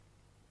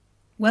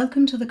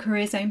Welcome to the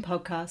Career Zone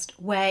podcast,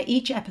 where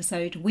each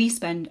episode we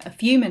spend a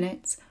few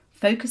minutes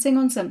focusing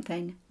on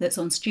something that's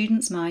on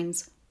students'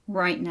 minds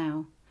right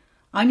now.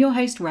 I'm your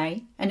host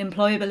Ray, an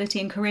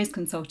employability and careers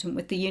consultant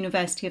with the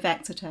University of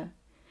Exeter.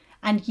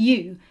 And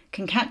you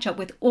can catch up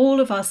with all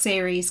of our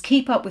series,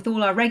 keep up with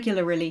all our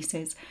regular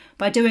releases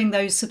by doing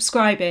those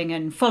subscribing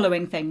and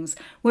following things.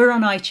 We're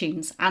on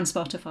iTunes and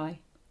Spotify.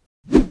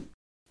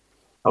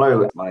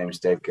 Hello, my name is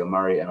Dave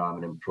Gilmurray and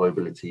I'm an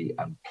employability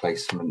and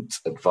placement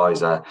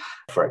advisor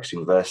for Exeter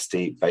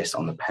University based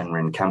on the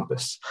Penryn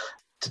campus.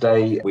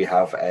 Today we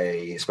have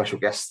a special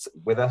guest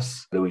with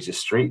us, Louisa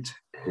Street,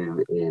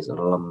 who is an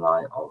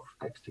alumni of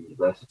Exeter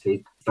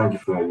University. Thank you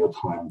for your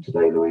time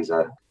today,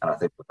 Louisa. And I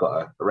think we've got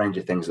a range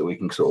of things that we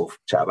can sort of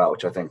chat about,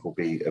 which I think will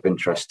be of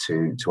interest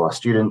to our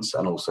students,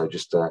 and also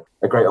just a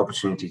great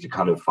opportunity to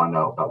kind of find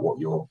out about what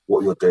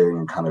you're doing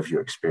and kind of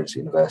your experience at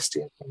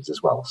university and things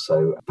as well.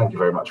 So thank you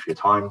very much for your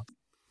time.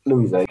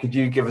 Louisa, could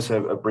you give us a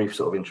brief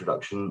sort of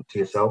introduction to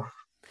yourself?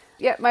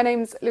 Yeah, my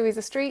name's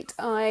Louisa Street.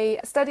 I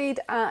studied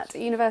at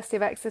University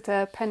of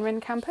Exeter Penryn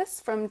campus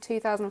from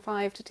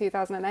 2005 to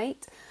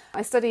 2008.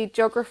 I studied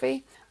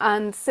geography,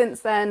 and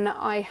since then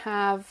I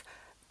have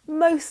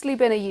mostly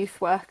been a youth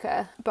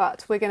worker,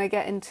 but we're going to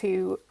get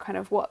into kind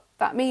of what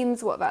that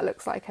means, what that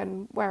looks like,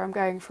 and where I'm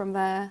going from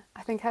there,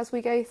 I think, as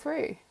we go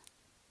through.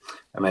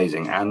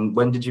 Amazing. And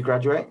when did you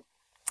graduate?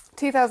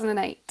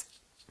 2008.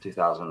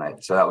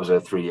 2008. So that was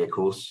a 3-year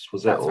course,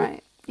 was it? That's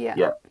right. Yeah.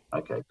 Yeah.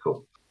 Okay,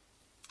 cool.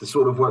 The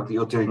sort of work that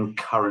you're doing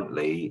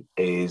currently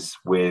is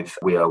with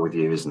We Are With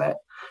You, isn't it?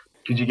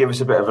 Could you give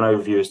us a bit of an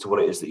overview as to what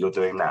it is that you're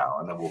doing now?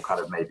 And then we'll kind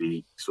of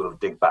maybe sort of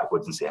dig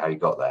backwards and see how you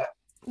got there.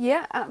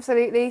 Yeah,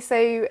 absolutely.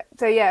 So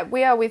yeah,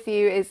 We Are With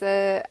You is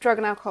a drug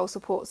and alcohol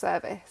support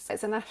service.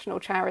 It's a national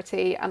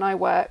charity, and I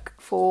work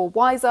for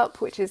Wise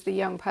Up, which is the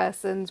young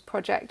person's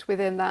project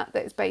within that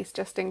is based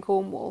just in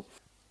Cornwall.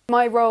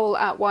 My role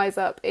at Wise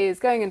Up is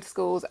going into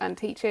schools and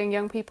teaching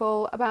young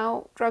people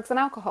about drugs and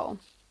alcohol.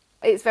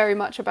 It's very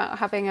much about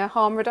having a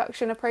harm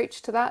reduction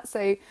approach to that.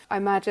 So I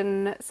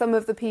imagine some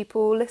of the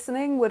people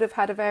listening would have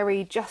had a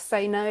very just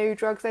say no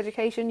drugs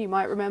education. You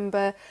might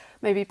remember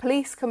maybe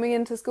police coming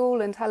into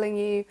school and telling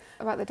you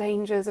about the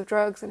dangers of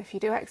drugs, and if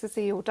you do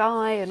ecstasy you'll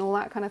die and all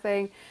that kind of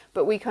thing.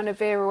 But we kind of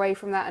veer away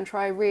from that and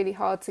try really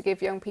hard to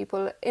give young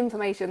people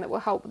information that will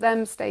help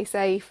them stay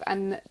safe,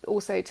 and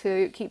also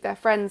to keep their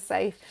friends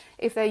safe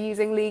if they're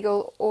using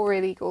legal or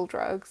illegal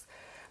drugs.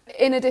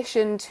 In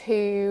addition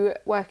to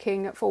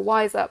working for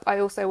Wise Up, I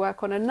also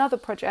work on another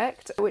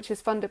project which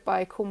is funded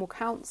by Cornwall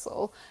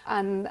Council,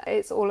 and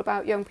it's all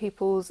about young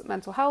people's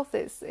mental health.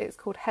 It's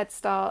called Head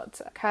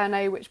Start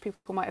Kerno, which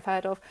people might have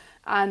heard of,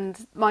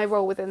 and my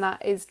role within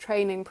that is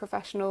training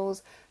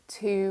professionals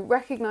to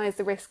recognise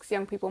the risks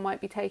young people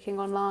might be taking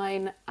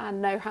online and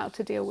know how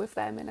to deal with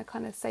them in a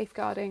kind of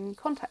safeguarding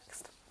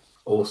context.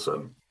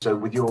 Awesome. So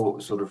with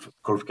your sort of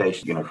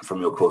qualification,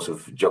 from your course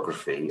of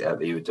geography that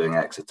you were doing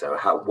at Exeter,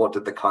 what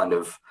did the kind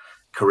of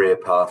career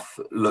path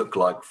look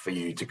like for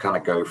you to kind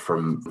of go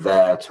from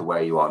there to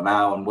where you are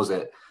now? And was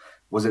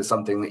it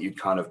something that you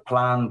kind of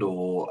planned,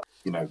 or,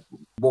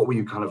 what were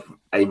you kind of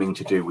aiming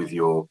to do with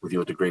your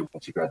degree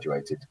once you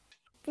graduated?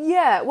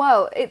 Yeah,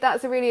 well,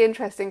 that's a really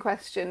interesting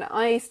question.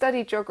 I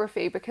studied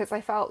geography because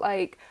I felt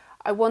like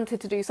I wanted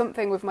to do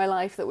something with my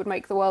life that would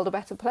make the world a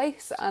better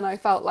place, and I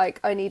felt like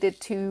I needed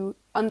to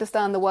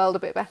understand the world a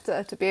bit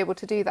better to be able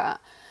to do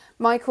that.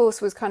 My course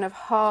was kind of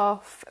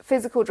half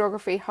physical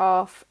geography,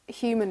 half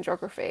human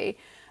geography,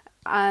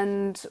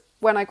 and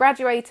when I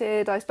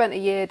graduated I spent a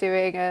year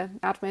doing an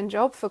admin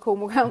job for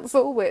Cornwall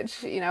Council,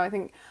 which I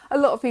think a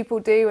lot of people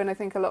do, and I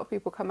think a lot of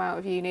people come out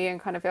of uni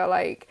and kind of feel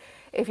like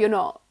if you're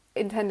not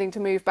intending to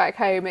move back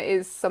home, it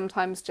is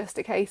sometimes just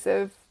a case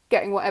of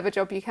getting whatever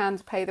job you can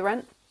to pay the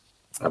rent.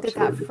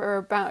 Absolutely. I did that for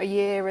about a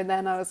year, and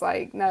then I was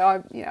like,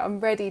 no, I'm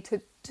ready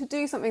to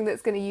do something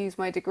that's going to use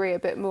my degree a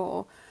bit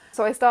more.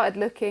 So I started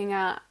looking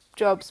at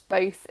jobs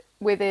both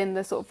within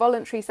the sort of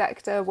voluntary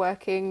sector,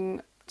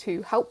 working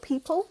to help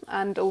people,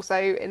 and also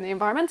in the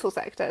environmental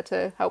sector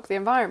to help the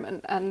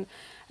environment. And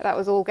that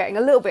was all getting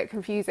a little bit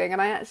confusing.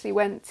 And I actually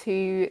went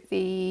to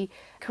the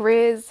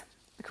career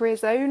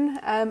zone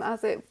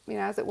as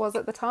it was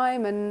at the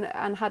time,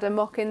 and had a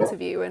mock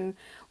interview. And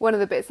one of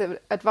the bits of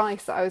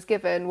advice that I was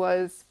given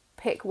was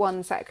pick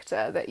one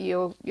sector that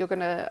you're going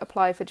to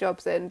apply for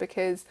jobs in,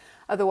 because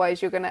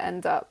otherwise you're going to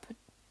end up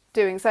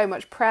doing so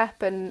much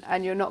prep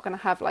and you're not going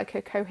to have like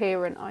a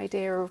coherent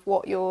idea of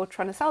what you're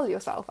trying to sell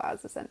yourself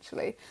as,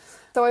 essentially.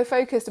 So I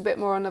focused a bit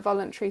more on the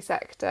voluntary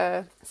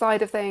sector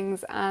side of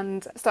things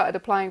and started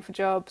applying for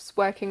jobs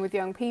working with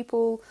young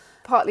people,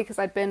 partly because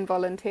I'd been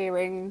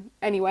volunteering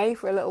anyway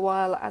for a little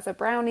while as a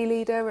Brownie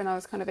leader, and I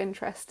was kind of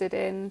interested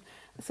in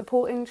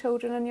supporting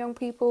children and young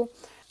people.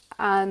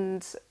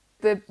 And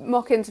the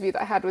mock interview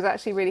that I had was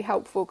actually really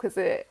helpful because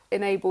it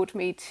enabled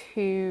me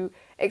to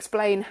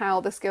explain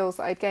how the skills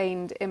that I'd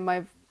gained in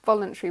my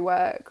voluntary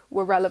work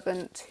were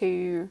relevant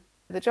to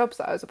the jobs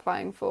that I was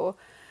applying for.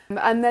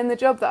 And then the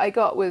job that I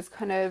got was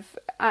kind of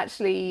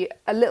actually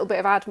a little bit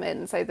of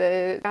admin. So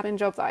the admin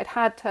job that I'd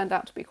had turned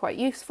out to be quite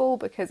useful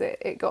because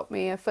it got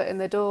me a foot in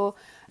the door,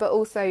 but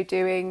also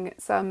doing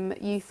some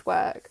youth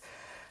work.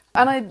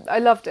 And I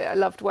loved it. I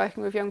loved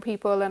working with young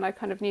people, and I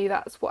kind of knew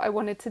that's what I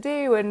wanted to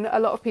do. And a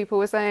lot of people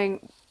were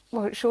saying,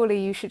 well, surely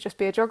you should just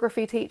be a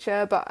geography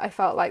teacher. But I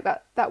felt like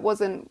that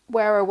wasn't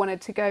where I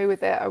wanted to go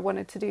with it. I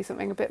wanted to do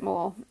something a bit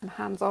more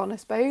hands-on, I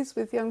suppose,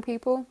 with young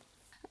people.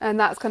 And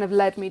that's kind of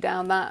led me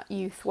down that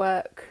youth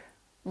work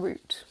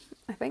route,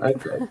 I think.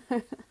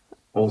 Okay.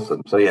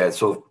 Awesome. So yeah, it's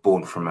sort of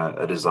born from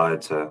a desire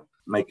to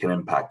make an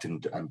impact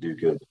and do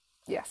good.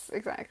 Yes,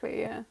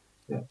 exactly. Yeah.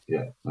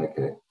 Yeah.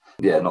 Okay.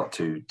 Yeah, not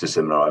too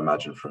dissimilar, I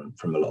imagine,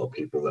 from a lot of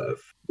people that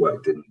have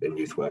worked in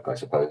youth work, I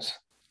suppose.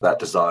 That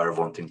desire of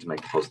wanting to make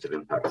a positive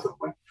impact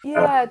somewhere.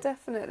 Yeah,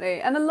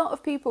 definitely. And a lot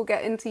of people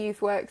get into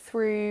youth work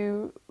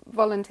through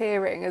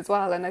volunteering as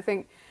well. And I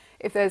think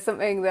if there's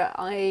something that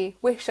I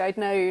wish I'd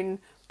known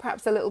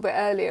perhaps a little bit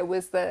earlier,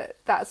 was that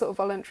sort of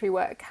voluntary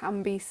work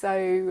can be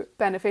so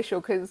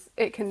beneficial because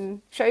it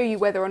can show you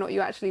whether or not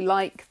you actually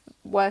like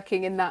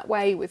working in that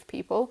way with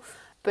people,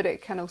 but it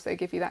can also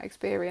give you that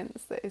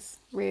experience that is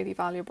really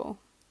valuable.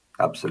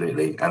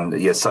 Absolutely. And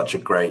yeah, such a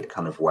great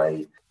kind of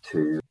way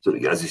to,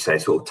 as you say,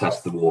 sort of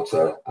test the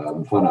water,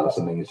 find out if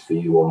something is for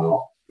you or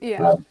not.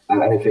 Yeah.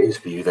 And if it is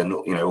for you, then,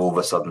 all of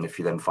a sudden, if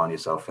you then find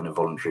yourself in a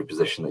voluntary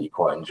position that you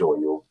quite enjoy,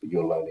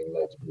 you're learning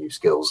loads of new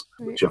skills,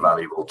 which are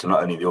valuable to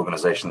not only the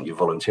organisation that you're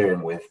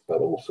volunteering with,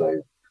 but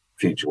also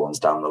future ones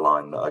down the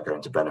line that are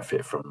going to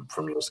benefit from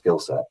your skill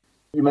set.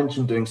 You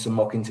mentioned doing some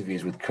mock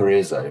interviews with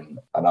Career Zone,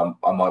 and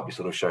I might be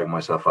sort of showing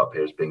myself up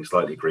here as being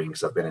slightly green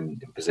because I've been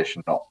in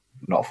position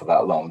not for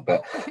that long,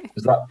 but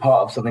was that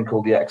part of something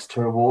called the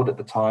Exeter Award at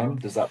the time?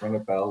 Does that ring a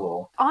bell?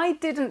 Or I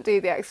didn't do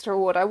the Exeter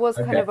Award. I was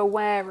kind of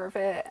aware of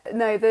it.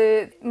 No,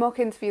 the mock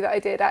interview that I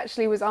did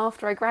actually was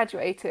after I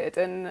graduated,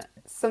 and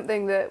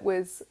something that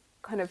was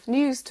kind of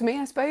news to me,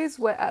 I suppose,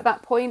 where at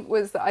that point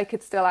was that I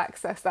could still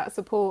access that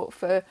support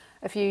for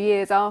a few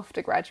years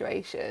after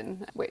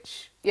graduation,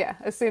 which, yeah,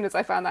 as soon as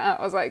I found that out,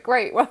 I was like,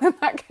 great, well, in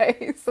that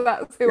case, so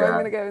that's who I'm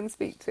going to go and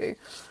speak to.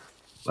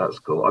 That's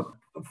cool.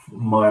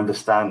 My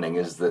understanding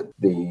is that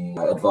the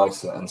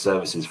advice and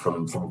services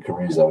from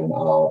Career Zone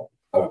are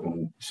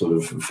open sort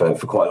of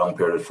for quite a long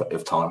period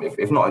of time,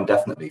 if not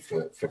indefinitely,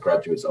 for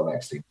graduates of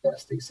Exeter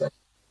University. So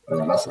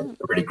that's a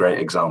really great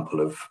example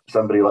of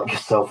somebody like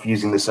yourself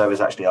using the service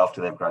actually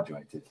after they've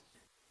graduated.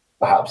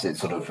 Perhaps it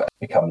sort of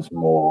becomes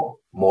more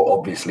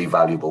obviously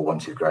valuable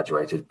once you've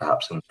graduated,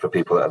 perhaps, and for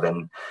people that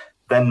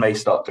then may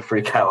start to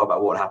freak out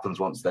about what happens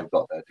once they've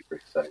got their degree.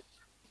 So,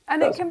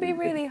 and it can be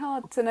really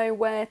hard to know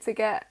where to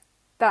get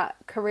that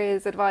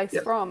careers advice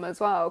from as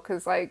well,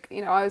 because I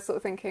was sort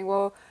of thinking,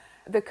 well,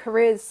 the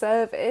careers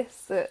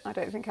service that I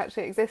don't think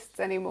actually exists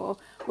anymore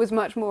was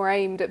much more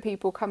aimed at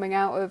people coming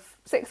out of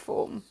sixth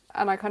form,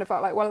 and I kind of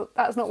felt like, well,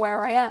 that's not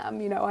where I am.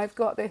 I've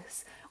got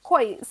this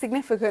quite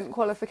significant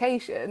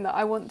qualification that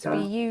I want to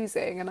be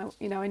using, and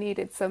I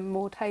needed some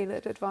more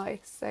tailored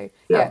advice. So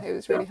it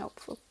was really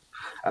helpful.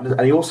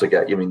 And you also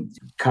get,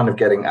 kind of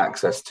getting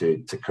access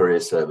to career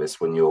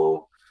service when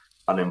you're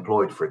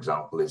unemployed, for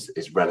example,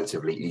 is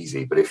relatively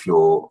easy. But if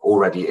you're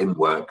already in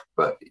work,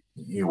 but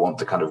you want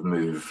to kind of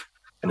move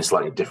in a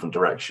slightly different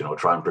direction or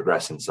try and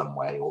progress in some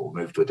way or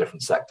move to a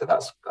different sector,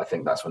 I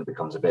think that's when it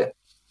becomes a bit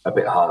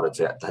harder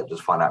to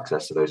just find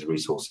access to those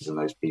resources and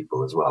those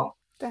people as well.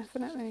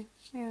 Definitely,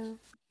 yeah.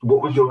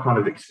 What was your kind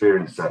of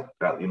experience at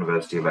the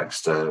University of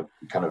Exeter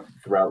kind of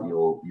throughout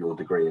your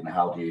degree, and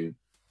how do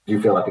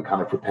you feel like it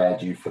kind of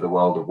prepared you for the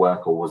world of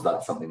work, or was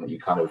that something that you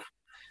kind of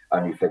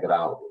only figured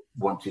out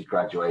once you'd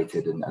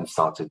graduated and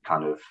started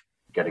kind of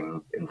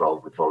getting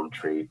involved with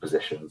voluntary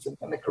positions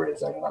and the Career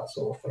Zone and that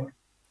sort of thing?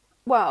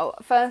 Well,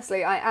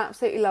 firstly, I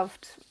absolutely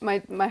loved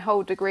my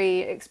whole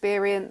degree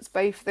experience,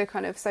 both the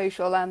kind of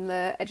social and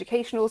the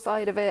educational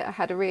side of it. I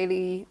had a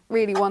really,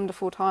 really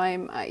wonderful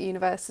time at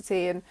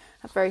university and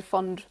have very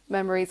fond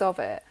memories of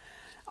it.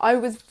 I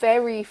was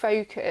very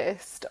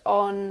focused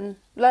on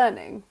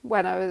learning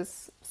when I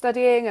was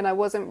studying, and I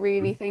wasn't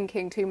really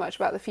thinking too much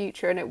about the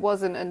future, and it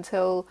wasn't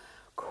until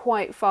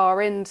quite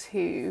far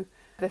into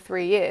the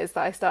 3 years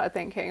that I started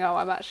thinking,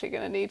 I'm actually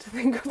going to need to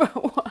think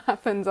about what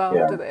happens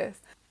after this.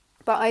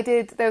 But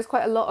there was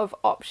quite a lot of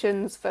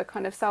options for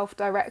kind of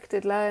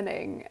self-directed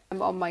learning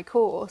on my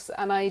course,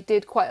 and I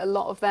did quite a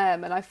lot of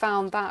them, and I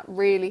found that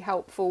really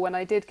helpful when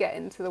I did get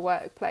into the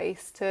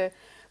workplace to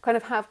kind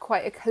of have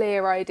quite a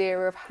clear idea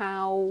of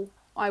how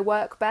I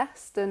work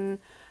best. And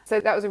so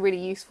that was a really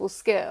useful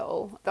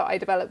skill that I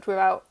developed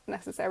without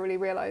necessarily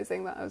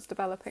realising that I was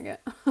developing it.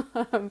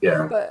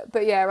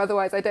 But yeah,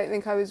 otherwise I don't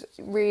think I was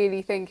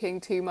really thinking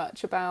too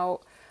much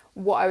about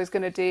what I was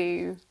going to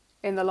do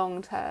in the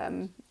long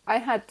term. I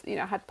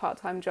had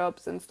part-time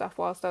jobs and stuff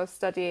whilst I was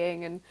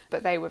studying,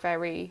 but they were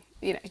very,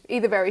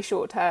 either very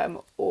short term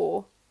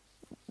or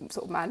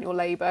sort of manual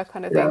labour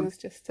kind of things,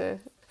 just to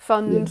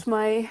fund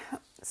my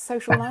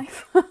social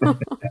life.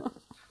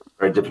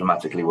 Very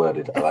diplomatically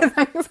worded. I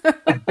like.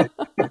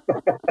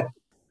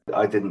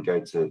 I didn't go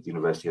to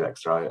University of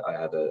Exeter.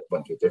 I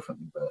went to a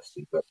different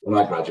university. But when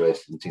I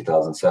graduated in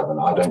 2007,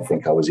 I don't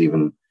think I was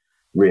even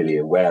really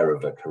aware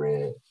of a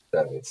career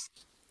service.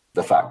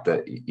 The fact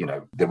that, you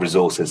know, the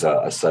resources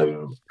are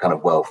so kind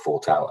of well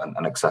thought out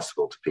and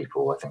accessible to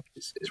people, I think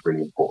is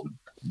really important.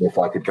 If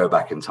I could go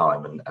back in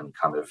time and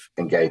kind of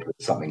engage with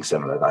something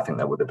similar, I think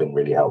that would have been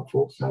really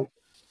helpful. So,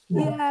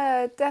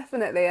 yeah,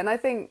 definitely. And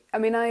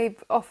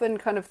I've often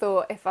kind of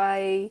thought if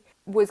I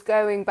was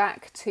going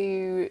back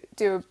to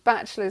do a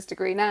bachelor's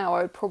degree now,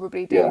 I would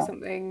probably do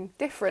something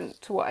different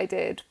to what I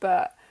did.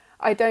 But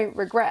I don't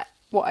regret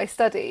what I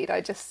studied. I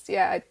just,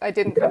 I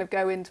didn't kind of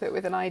go into it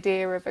with an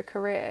idea of a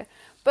career.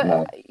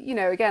 But, you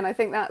know, again, I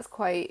think that's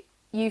quite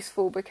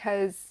useful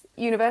because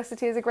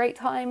university is a great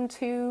time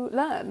to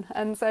learn.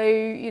 And so,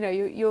 you know,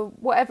 you're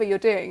whatever you're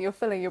doing, you're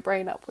filling your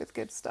brain up with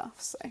good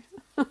stuff. So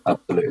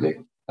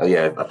absolutely.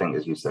 Yeah, I think,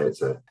 as you say,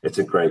 it's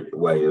a great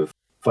way of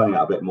finding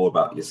out a bit more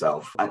about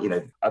yourself. And, you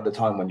know, at the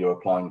time when you're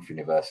applying for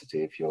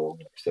university, if you're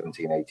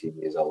 17, 18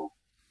 years old,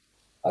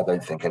 I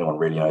don't think anyone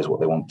really knows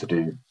what they want to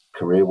do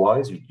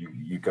career-wise.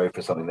 You go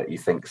for something that you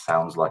think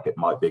sounds like it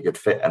might be a good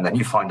fit, and then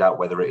you find out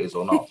whether it is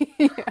or not.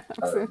 Yeah,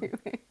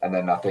 absolutely. And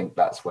then I think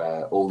that's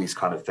where all these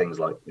kind of things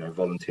like, you know,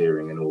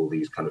 volunteering and all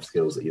these kind of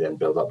skills that you then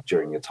build up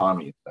during your time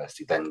at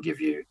university then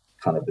give you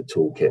kind of the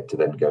toolkit to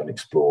then go and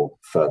explore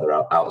further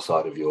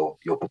outside of your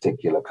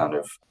particular kind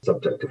of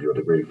subject of your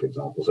degree, for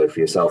example. So for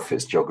yourself,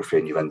 it's geography,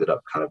 and you've ended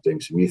up kind of doing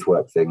some youth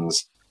work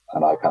things.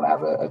 And I kind of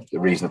have a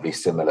reasonably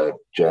similar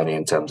journey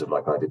in terms of,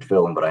 like, I did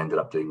film, but I ended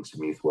up doing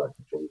some youth work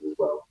things as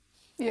well.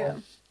 Yeah.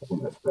 I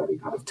think that's fairly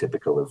kind of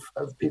typical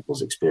of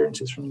people's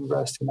experiences from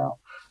university now,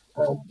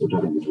 which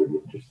I think is really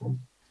interesting.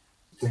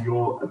 So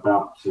you're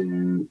about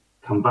to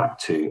come back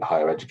to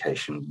higher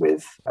education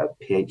with a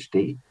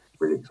PhD.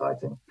 Really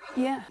exciting.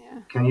 Yeah.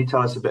 Can you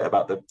tell us a bit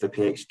about the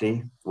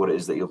PhD, what it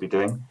is that you'll be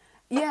doing?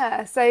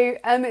 Yeah, so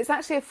it's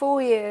actually a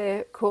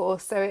 4-year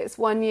course, so it's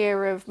 1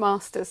 year of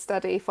master's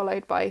study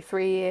followed by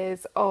 3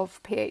 years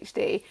of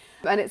PhD,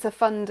 and it's a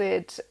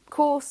funded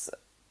course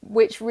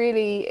which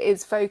really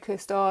is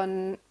focused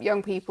on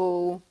young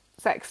people,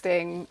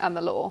 sexting and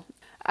the law.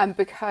 And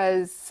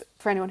because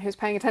for anyone who's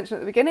paying attention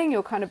at the beginning,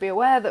 you'll kind of be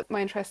aware that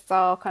my interests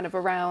are kind of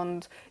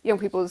around young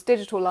people's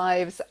digital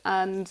lives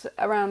and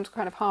around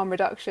kind of harm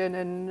reduction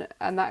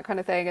and that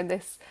kind of thing, and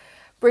this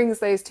brings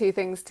those two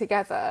things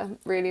together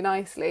really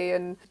nicely.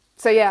 And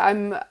so, yeah,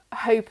 I'm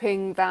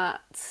hoping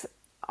that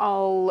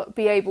I'll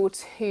be able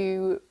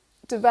to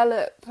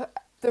develop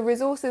the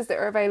resources that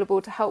are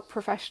available to help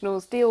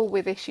professionals deal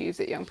with issues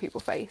that young people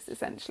face,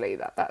 essentially.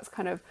 That's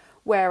kind of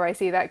where I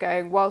see that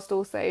going, whilst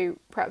also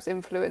perhaps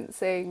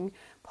influencing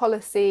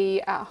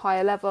policy at a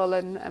higher level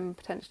and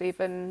potentially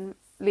even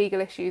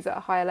legal issues at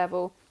a higher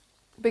level.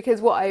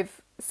 Because what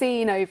I've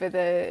seen over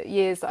the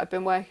years that I've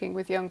been working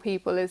with young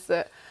people is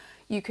that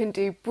you can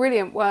do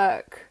brilliant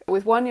work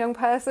with one young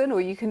person, or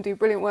you can do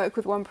brilliant work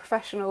with one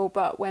professional,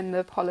 but when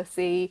the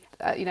policy,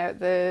 at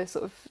the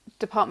sort of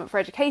Department for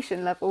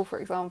Education level, for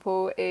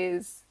example,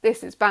 is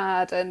this is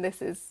bad and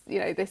this is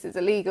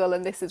illegal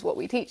and this is what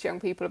we teach young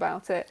people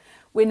about it,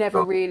 we're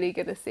never really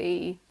going to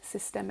see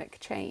systemic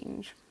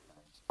change.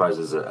 I suppose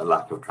there's a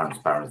lack of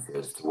transparency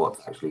as to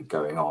what's actually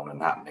going on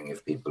and happening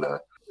if people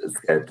are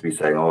scared to be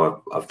saying,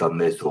 oh, I've done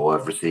this, or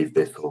I've received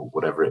this, or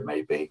whatever it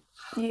may be.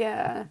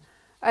 Yeah.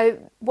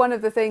 One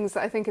of the things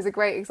that I think is a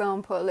great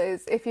example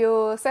is if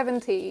you're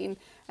 17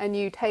 and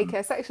you take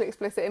a sexually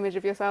explicit image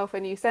of yourself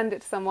and you send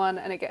it to someone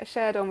and it gets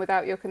shared on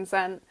without your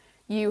consent,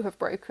 you have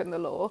broken the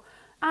law,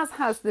 as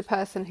has the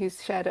person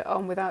who's shared it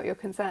on without your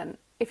consent.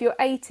 If you're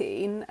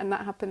 18 and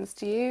that happens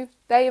to you,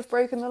 they have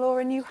broken the law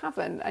and you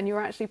haven't, and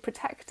you're actually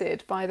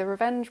protected by the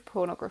revenge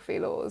pornography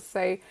laws.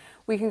 So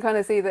we can kind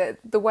of see that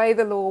the way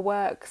the law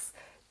works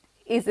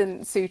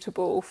isn't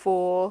suitable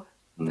for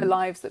the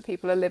lives that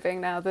people are living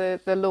now. The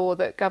law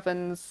that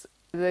governs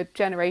the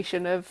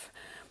generation of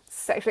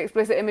sexually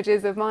explicit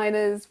images of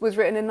minors was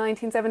written in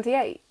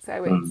 1978.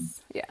 So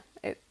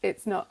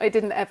it's not, it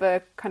didn't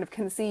ever kind of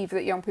conceive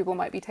that young people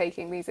might be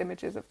taking these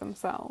images of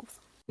themselves.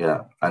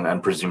 Yeah,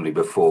 and presumably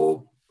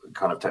before,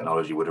 kind of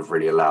technology would have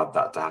really allowed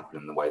that to happen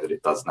in the way that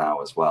it does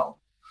now as well.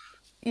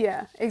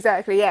 Yeah,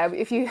 exactly. Yeah,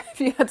 if you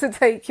had to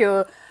take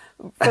your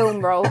film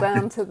roll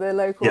down to the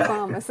local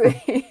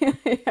pharmacy,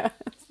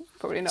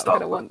 probably not going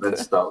to want to.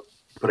 Let's start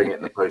putting it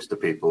in the post to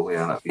people.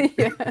 Yeah, that'd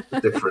be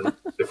a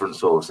different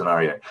sort of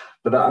scenario.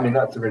 But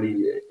that's a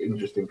really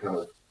interesting kind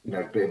of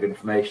bit of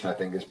information. I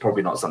think is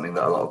probably not something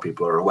that a lot of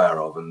people are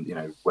aware of. And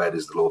where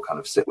does the law kind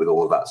of sit with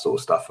all of that sort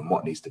of stuff and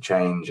what needs to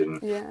change?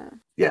 And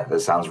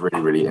that sounds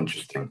really, really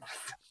interesting.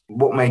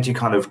 What made you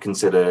kind of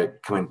consider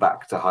coming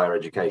back to higher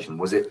education?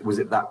 Was it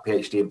that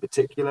PhD in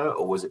particular,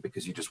 or was it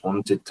because you just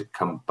wanted to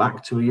come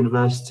back to a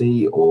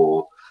university,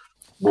 or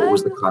what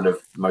was the kind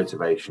of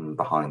motivation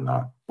behind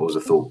that? What was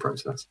the thought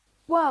process?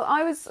 Well,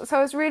 I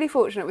was really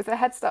fortunate with the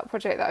Head Start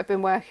project that I've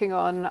been working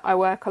on. I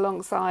work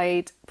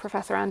alongside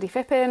Professor Andy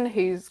Phippen,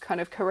 whose kind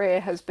of career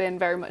has been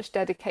very much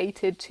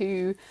dedicated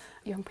to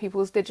young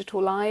people's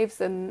digital lives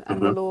and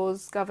the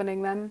laws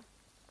governing them.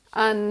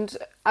 And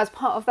as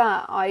part of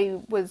that, I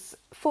was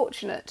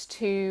fortunate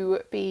to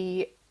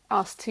be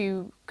asked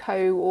to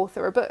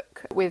co-author a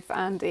book with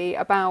Andy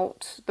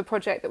about the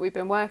project that we've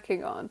been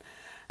working on.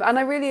 And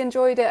I really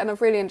enjoyed it, and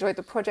I've really enjoyed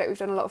the project. We've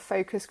done a lot of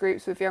focus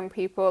groups with young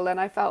people, and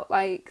I felt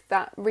like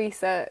that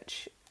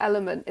research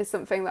element is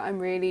something that I'm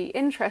really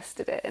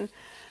interested in.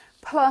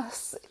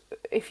 Plus,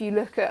 if you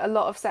look at a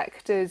lot of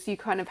sectors, you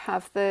kind of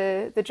have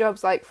the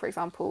jobs like, for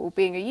example,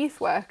 being a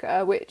youth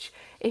worker, which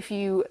if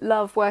you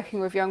love working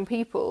with young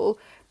people,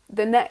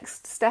 the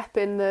next step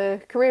in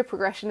the career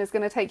progression is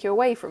going to take you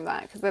away from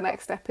that, because the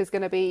next step is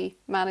going to be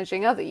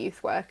managing other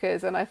youth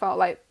workers. And I felt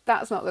like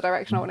that's not the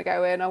direction I want to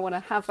go in. I want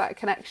to have that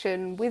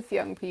connection with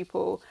young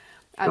people,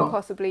 and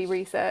possibly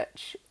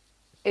research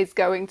is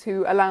going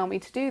to allow me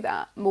to do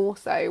that more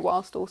so,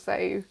 whilst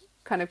also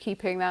kind of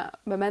keeping that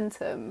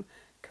momentum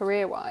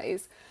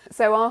career-wise.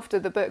 So after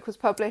the book was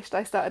published,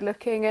 I started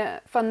looking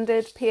at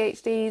funded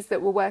PhDs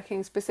that were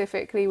working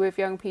specifically with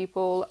young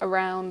people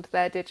around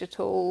their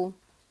digital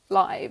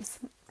lives.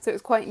 So it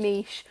was quite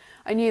niche.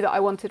 I knew that I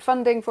wanted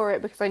funding for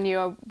it because I knew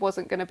I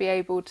wasn't going to be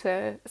able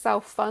to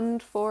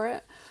self-fund for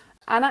it.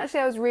 And actually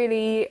I was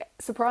really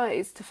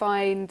surprised to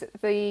find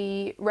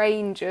the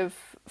range of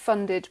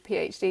funded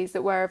PhDs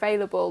that were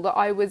available that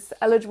I was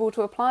eligible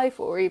to apply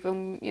for,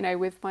 even, you know,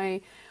 with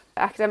my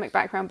academic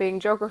background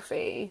being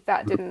geography.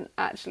 That didn't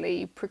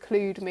actually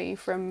preclude me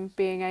from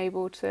being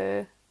able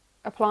to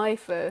apply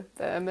for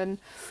them. And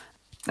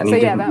so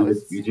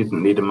you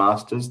didn't need a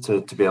master's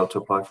to be able to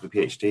apply for the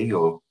PhD,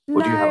 or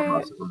no, do you have a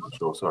master's? I'm not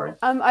sure, sorry.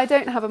 I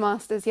don't have a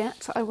master's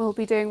yet. I will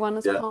be doing one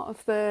as part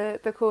of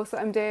the course that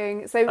I'm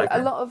doing. So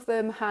a lot of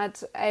them had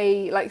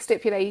a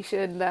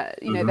stipulation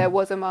that, you know, there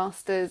was a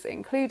master's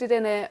included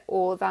in it,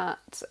 or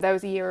that there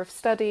was a year of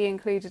study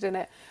included in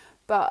it.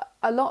 But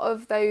a lot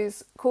of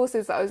those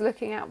courses that I was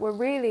looking at were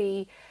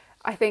really,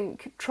 I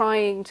think,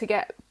 trying to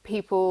get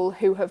people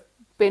who have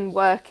been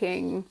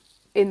working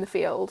in the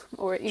field,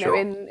 or, you know,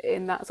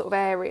 in that sort of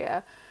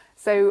area.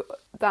 So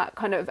that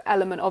kind of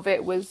element of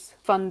it was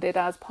funded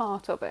as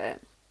part of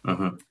it.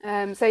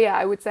 So yeah,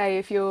 I would say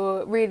if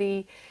you're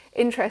really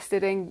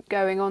interested in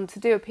going on to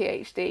do a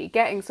PhD,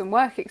 getting some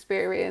work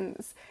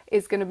experience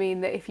is going to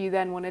mean that if you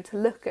then wanted to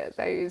look at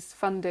those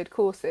funded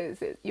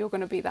courses, you're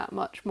going to be that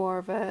much more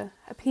of a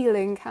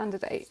appealing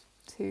candidate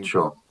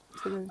to.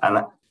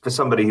 And for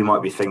somebody who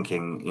might be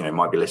thinking, you know,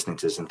 might be listening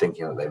to this and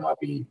thinking that they might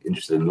be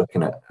interested in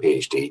looking at a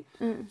PhD,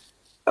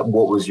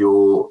 what was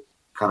your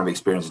kind of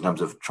experience in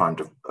terms of trying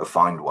to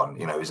find one?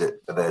 You know,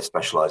 are there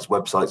specialised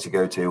websites you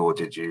go to, or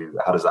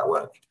how does that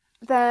work?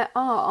 There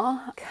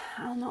are. I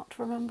cannot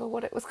remember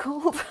what it was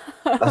called.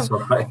 That's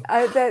all right.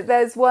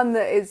 There's one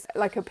that is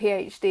like a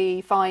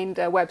PhD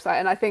Finder website,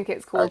 and I think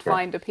it's called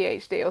Find a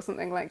PhD or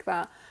something like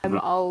that.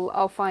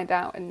 I'll find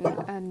out,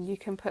 and you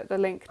can put the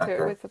link to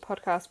it with the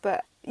podcast.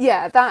 But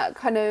yeah, that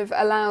kind of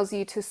allows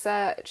you to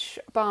search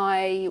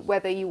by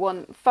whether you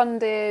want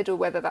funded or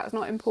whether that's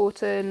not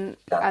important,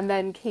 and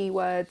then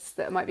keywords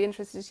that might be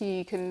interesting to you.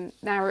 You can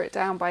narrow it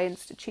down by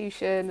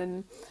institution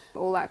and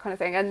all that kind of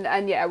thing.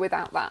 And yeah,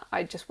 without that,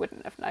 I just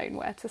wouldn't have known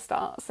where to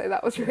start. So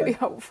that was really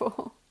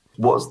helpful.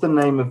 What's the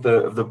name of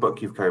the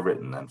book you've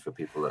co-written then, for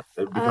people?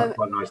 It'd be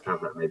quite nice to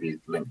have that maybe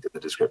linked in the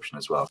description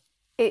as well.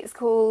 It's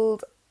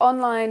called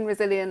Online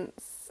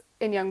Resilience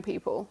in Young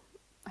People,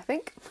 I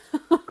think.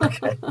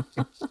 Okay.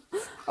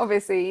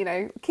 Obviously, you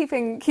know,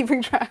 keeping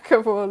track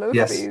of all of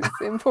these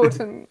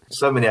important.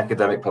 So many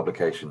academic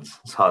publications.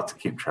 It's hard to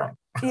keep track.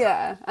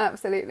 Yeah,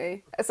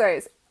 absolutely. Sorry,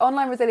 it's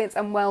Online Resilience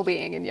and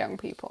Wellbeing in Young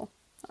People.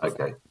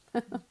 Okay,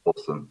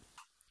 awesome.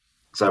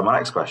 So my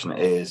next question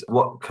is,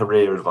 what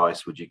career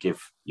advice would you give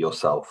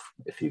yourself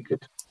if you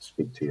could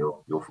speak to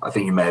your I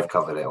think you may have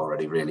covered it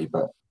already, really,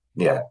 but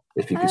yeah,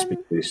 if you could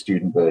speak to the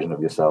student version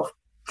of yourself.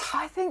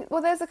 I think,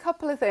 well, there's a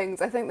couple of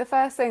things. I think the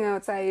first thing I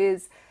would say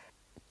is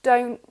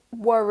don't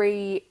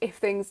worry if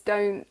things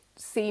don't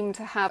seem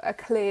to have a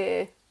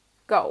clear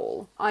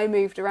goal. I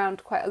moved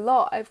around quite a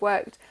lot. I've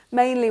worked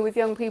mainly with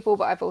young people,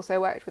 but I've also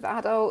worked with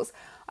adults.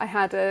 I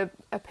had a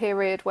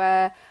period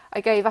where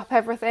I gave up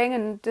everything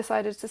and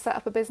decided to set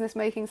up a business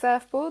making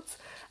surfboards.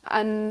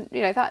 And,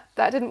 you know, that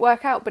didn't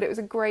work out, but it was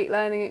a great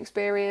learning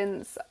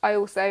experience. I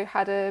also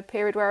had a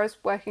period where I was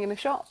working in a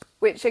shop,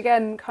 which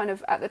again, kind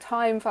of at the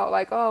time felt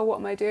like, oh, what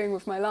am I doing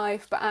with my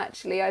life? But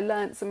actually I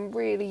learned some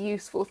really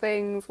useful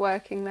things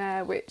working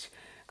there, which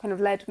kind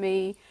of led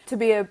me to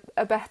be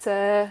a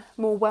better,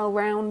 more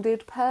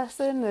well-rounded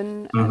person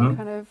and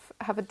kind of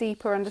have a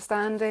deeper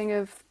understanding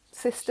of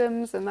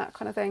systems and that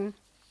kind of thing.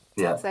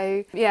 Yeah.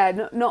 So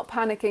yeah, not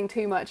panicking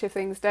too much if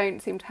things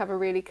don't seem to have a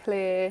really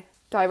clear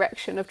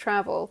direction of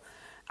travel.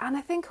 And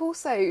I think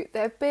also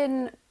there have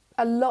been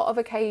a lot of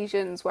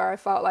occasions where I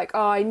felt like,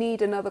 oh, I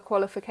need another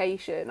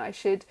qualification. I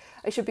should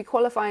be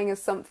qualifying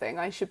as something.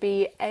 I should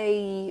be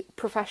a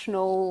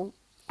professional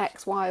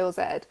X, Y, or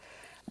Z.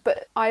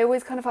 But I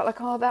always kind of felt like,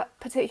 oh, that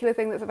particular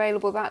thing that's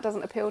available, that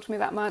doesn't appeal to me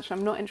that much.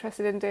 I'm not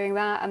interested in doing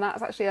that. And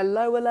that's actually a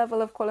lower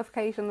level of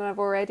qualification than I've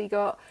already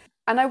got.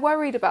 And I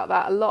worried about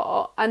that a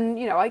lot. And,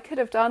 you know, I could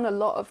have done a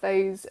lot of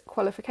those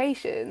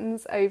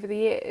qualifications over the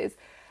years.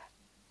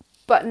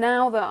 But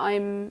now that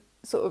I'm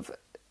sort of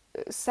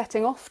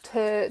setting off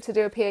to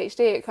do a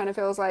PhD, it kind of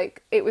feels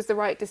like it was the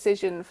right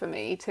decision for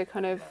me to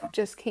kind of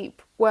just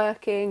keep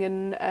working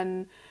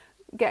and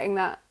getting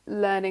that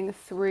learning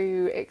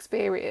through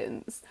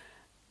experience.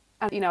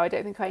 And, you know, I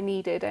don't think I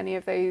needed any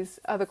of those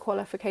other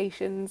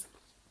qualifications.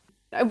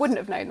 I wouldn't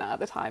have known that at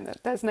the time.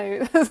 That there's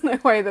no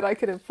way that I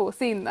could have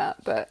foreseen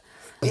that. But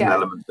there's an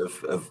element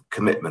of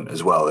commitment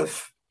as well.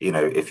 If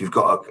you've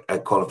got a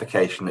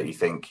qualification that you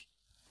think,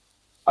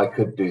 I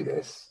could do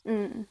this.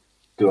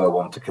 Do I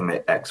want to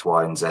commit X,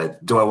 Y, and Z?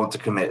 Do I want to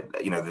commit,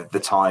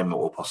 the time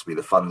or possibly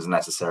the funds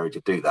necessary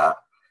to do that?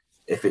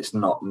 If it's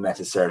not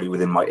necessarily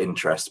within my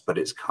interest, but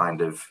it's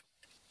kind of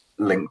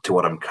linked to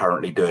what I'm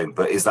currently doing,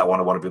 but is that what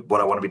I want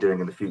to be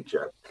doing in the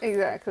future?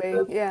 Exactly.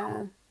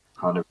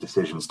 Kind of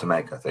decisions to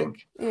make, I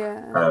think.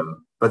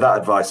 But that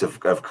advice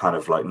of kind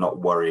of like not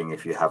worrying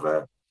if you have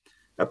a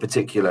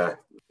particular,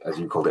 as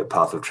you called it,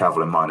 path of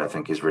travel in mind, I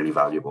think is really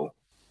valuable.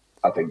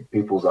 I think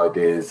people's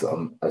ideas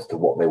as to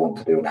what they want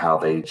to do and how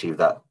they achieve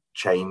that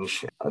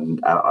change,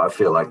 and I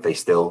feel like they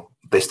still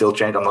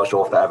change. I'm not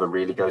sure if that ever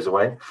really goes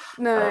away.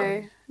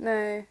 No.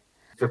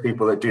 For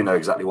people that do know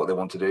exactly what they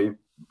want to do,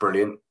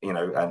 brilliant,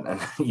 and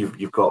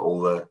you've got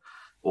all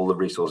the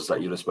resources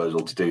at your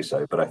disposal to do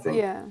so. But I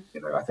think,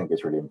 I think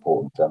it's really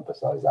important to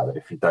emphasize that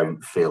if you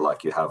don't feel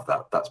like you have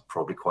that, that's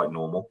probably quite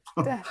normal.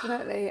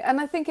 Definitely. And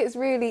I think it's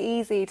really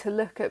easy to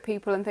look at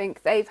people and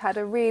think they've had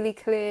a really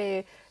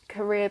clear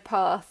career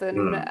path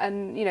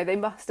and they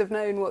must have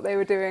known what they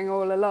were doing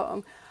all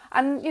along.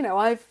 And,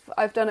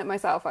 I've done it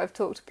myself. I've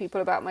talked to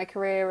people about my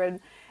career, and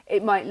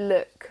it might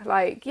look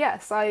like,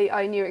 yes,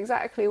 I knew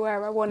exactly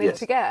where I wanted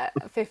to get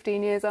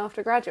 15 years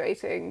after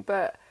graduating,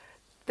 but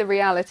the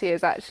reality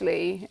is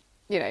actually,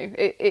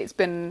 it's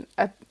been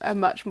a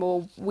much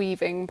more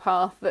weaving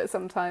path that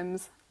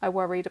sometimes I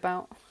worried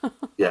about.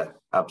 Yeah,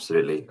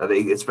 absolutely. I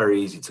think it's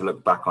very easy to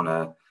look back on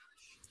a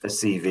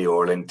CV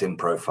or a LinkedIn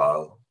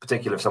profile,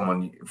 particularly if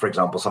someone, for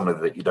example, somebody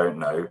that you don't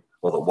know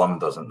or that one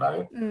doesn't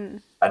know,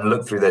 and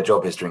look through their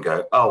job history and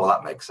go, oh, well,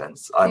 that makes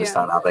sense. I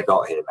understand how they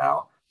got here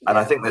now. And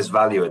I think there's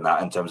value in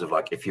that in terms of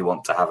like, if you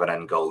want to have an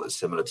end goal that's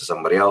similar to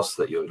somebody else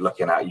that you're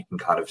looking at, you can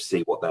kind of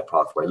see what their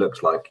pathway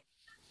looks like.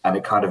 And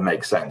it kind of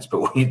makes sense.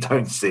 But what you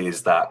don't see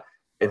is that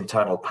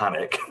internal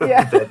panic,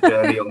 their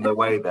journey on the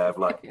way there of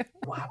like,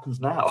 what happens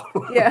now?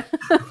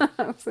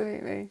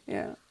 Absolutely.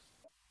 Yeah.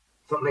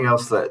 Something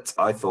else that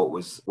I thought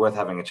was worth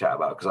having a chat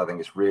about, because I think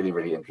it's really,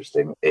 really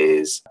interesting,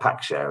 is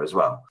PackShare as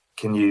well.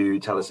 Can you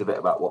tell us a bit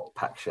about what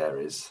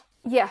PackShare is?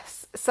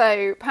 Yes,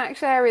 so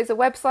PackShare is a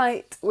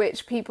website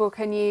which people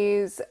can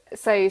use.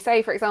 So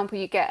say, for example,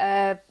 you get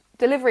a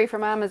delivery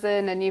from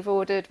Amazon and you've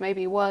ordered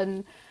maybe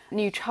one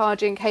new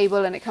charging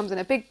cable and it comes in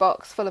a big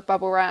box full of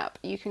bubble wrap.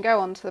 You can go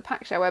onto the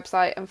PackShare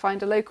website and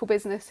find a local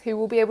business who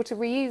will be able to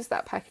reuse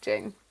that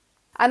packaging.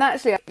 And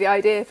actually, the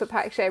idea for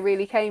PackShare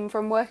really came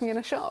from working in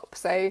a shop.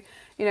 So,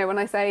 when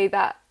I say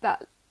that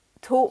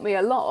taught me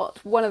a lot,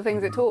 one of the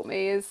things it taught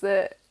me is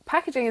that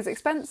packaging is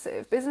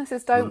expensive.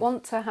 Businesses don't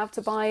want to have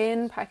to buy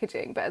in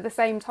packaging, but at the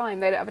same time,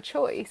 they don't have a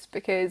choice,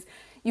 because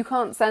you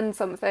can't send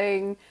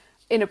something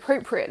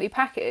inappropriately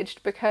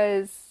packaged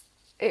because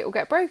it will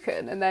get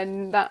broken, and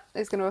then that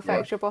is going to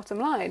affect your bottom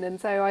line. And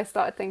so I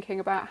started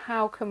thinking about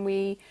how can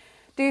we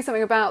do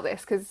something about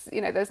this, because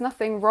there's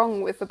nothing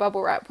wrong with the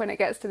bubble wrap when it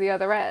gets to the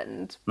other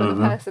end, but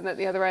the person at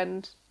the other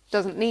end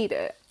doesn't need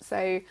it.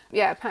 So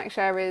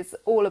PackShare is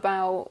all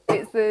about,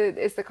 it's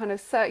the kind of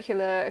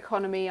circular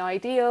economy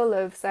ideal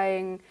of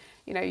saying,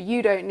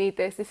 you don't need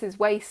this is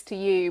waste to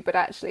you, but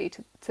actually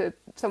to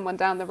someone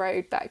down the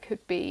road that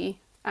could be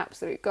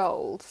absolute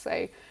gold.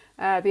 So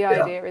the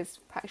idea is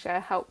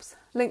PackShare helps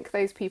link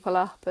those people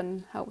up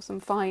and helps them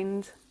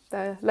find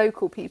the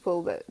local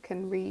people that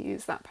can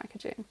reuse that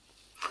packaging.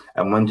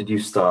 And when did you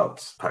start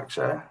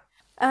PackShare?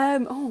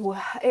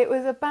 It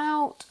was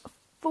about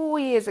 4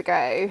 years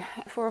ago,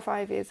 4 or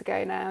 5 years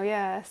ago now,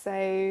 yeah.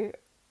 So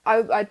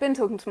I'd been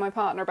talking to my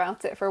partner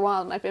about it for a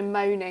while, and I'd been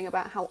moaning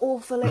about how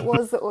awful it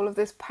was that all of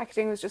this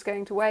packaging was just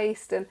going to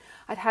waste, and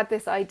I'd had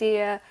this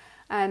idea.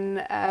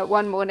 And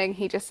one morning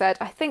he just said,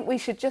 I think we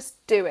should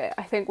just do it.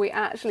 I think we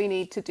actually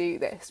need to do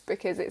this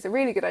because it's a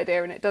really good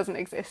idea and it doesn't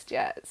exist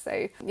yet.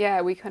 So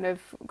we kind of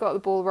got the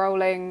ball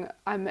rolling.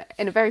 I'm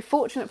in a very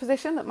fortunate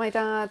position that my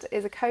dad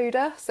is a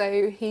coder.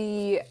 So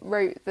he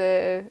wrote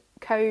the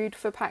code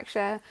for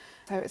PackShare.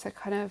 So it's a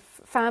kind of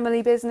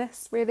family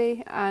business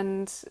really.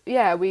 And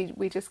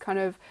we just kind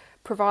of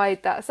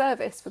provide that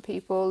service for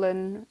people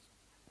and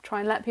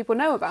try and let people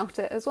know about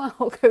it as well,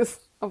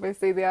 because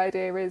obviously the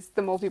idea is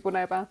the more people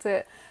know about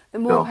it, the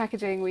more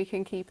packaging we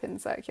can keep in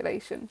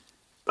circulation.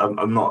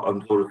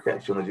 I'm sort of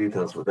catching on the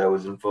details, but there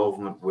was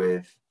involvement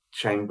with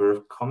Chamber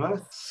of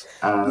Commerce.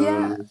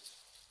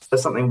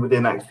 There's something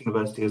within Axe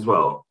University as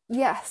well.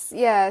 Yes,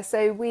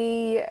 so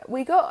we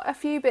got a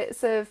few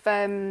bits of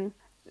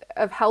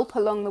help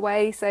along the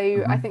way.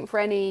 So I think for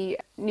any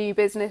new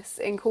business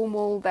in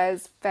Cornwall,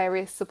 there's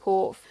various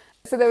support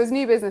So there was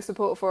new business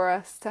support for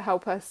us to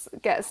help us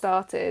get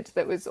started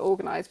that was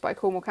organised by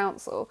Cornwall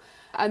Council.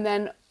 And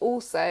then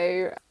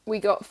also we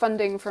got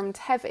funding from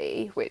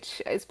TEVI,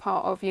 which is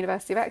part of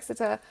University of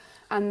Exeter.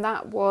 And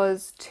that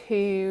was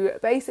to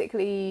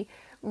basically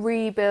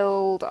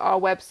rebuild our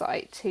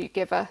website to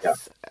give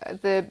us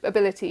the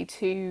ability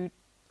to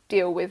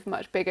deal with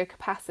much bigger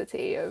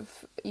capacity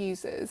of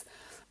users.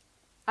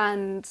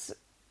 And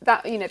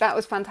that, you know, that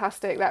was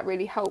fantastic. That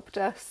really helped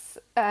us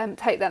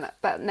take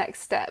that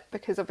next step,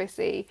 because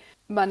obviously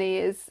money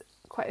is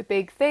quite a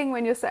big thing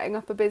when you're setting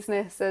up a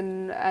business,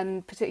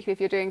 and particularly if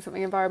you're doing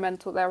something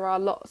environmental, there are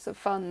lots of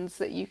funds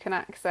that you can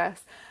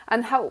access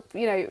and help.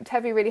 You know,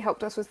 TEVI really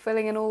helped us with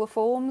filling in all the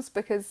forms,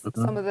 because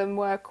some of them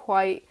were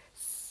quite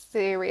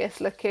serious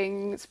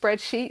looking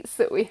spreadsheets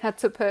that we had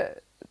to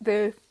put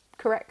the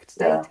correct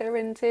data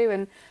into,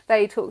 and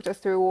they talked us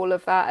through all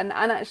of that and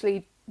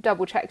actually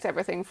double checked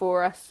everything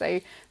for us, so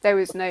there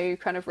was no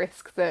kind of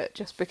risk that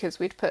just because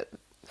we'd put the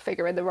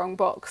figure in the wrong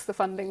box the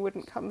funding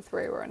wouldn't come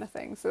through or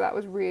anything. So that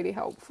was really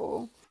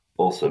helpful.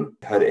 Awesome.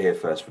 Heard it here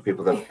first. For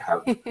people that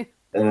have an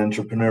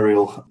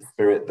entrepreneurial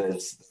spirit,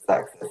 there's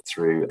access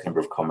through Chamber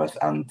of Commerce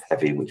and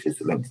TEVI, which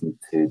is linked to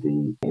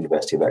the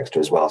University of Exeter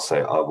as well. So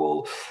I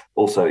will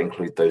also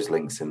include those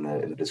links in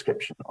the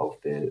description of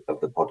the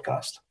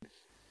podcast.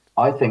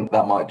 I think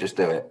that might just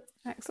do it.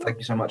 Excellent. Thank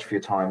you so much for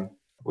your time.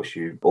 Wish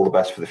you all the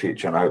best for the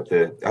future, and I hope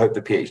the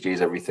PhD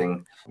is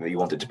everything that you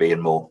want it to be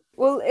and more.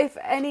 Well, if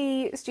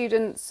any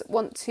students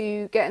want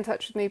to get in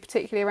touch with me,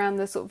 particularly around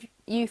the sort of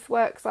youth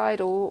work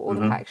side or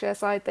the PacShare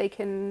side, they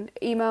can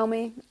email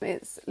me.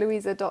 It's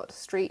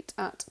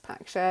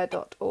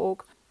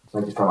louisa.street@pacshare.org.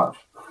 Thank you so much.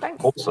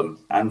 Thanks.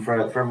 Awesome. And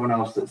for everyone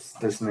else that's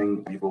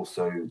listening, you've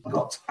also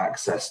got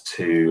access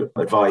to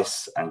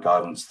advice and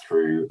guidance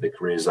through the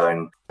Career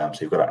Zone. So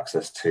you've got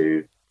access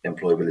to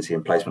employability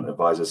and placement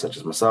advisors such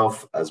as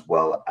myself, as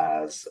well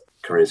as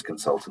careers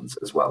consultants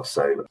as well.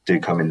 So do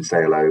come in and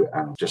say hello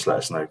and just let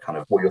us know kind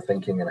of what you're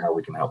thinking and how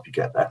we can help you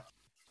get there.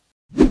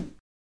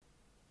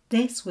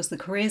 This was the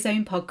Career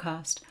Zone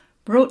podcast,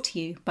 brought to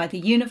you by the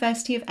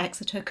University of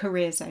Exeter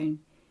Career Zone.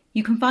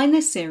 You can find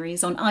this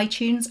series on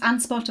iTunes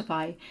and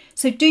Spotify,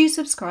 so do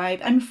subscribe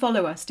and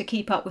follow us to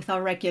keep up with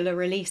our regular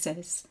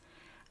releases.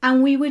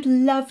 And we would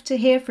love to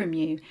hear from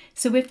you,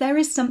 so if there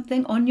is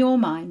something on your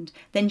mind,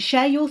 then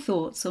share your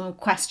thoughts or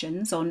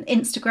questions on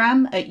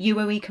Instagram at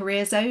UOE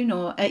Career Zone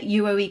or at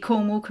UOE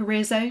Cornwall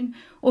Career Zone,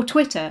 or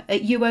Twitter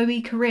at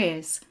UOE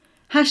Careers.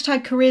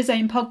 #Career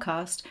Zone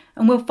Podcast,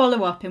 and we'll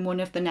follow up in one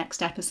of the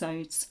next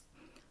episodes.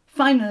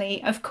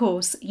 Finally, of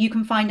course, you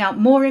can find out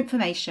more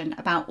information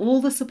about all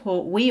the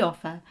support we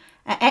offer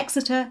at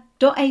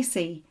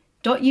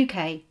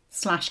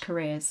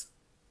exeter.ac.uk/careers.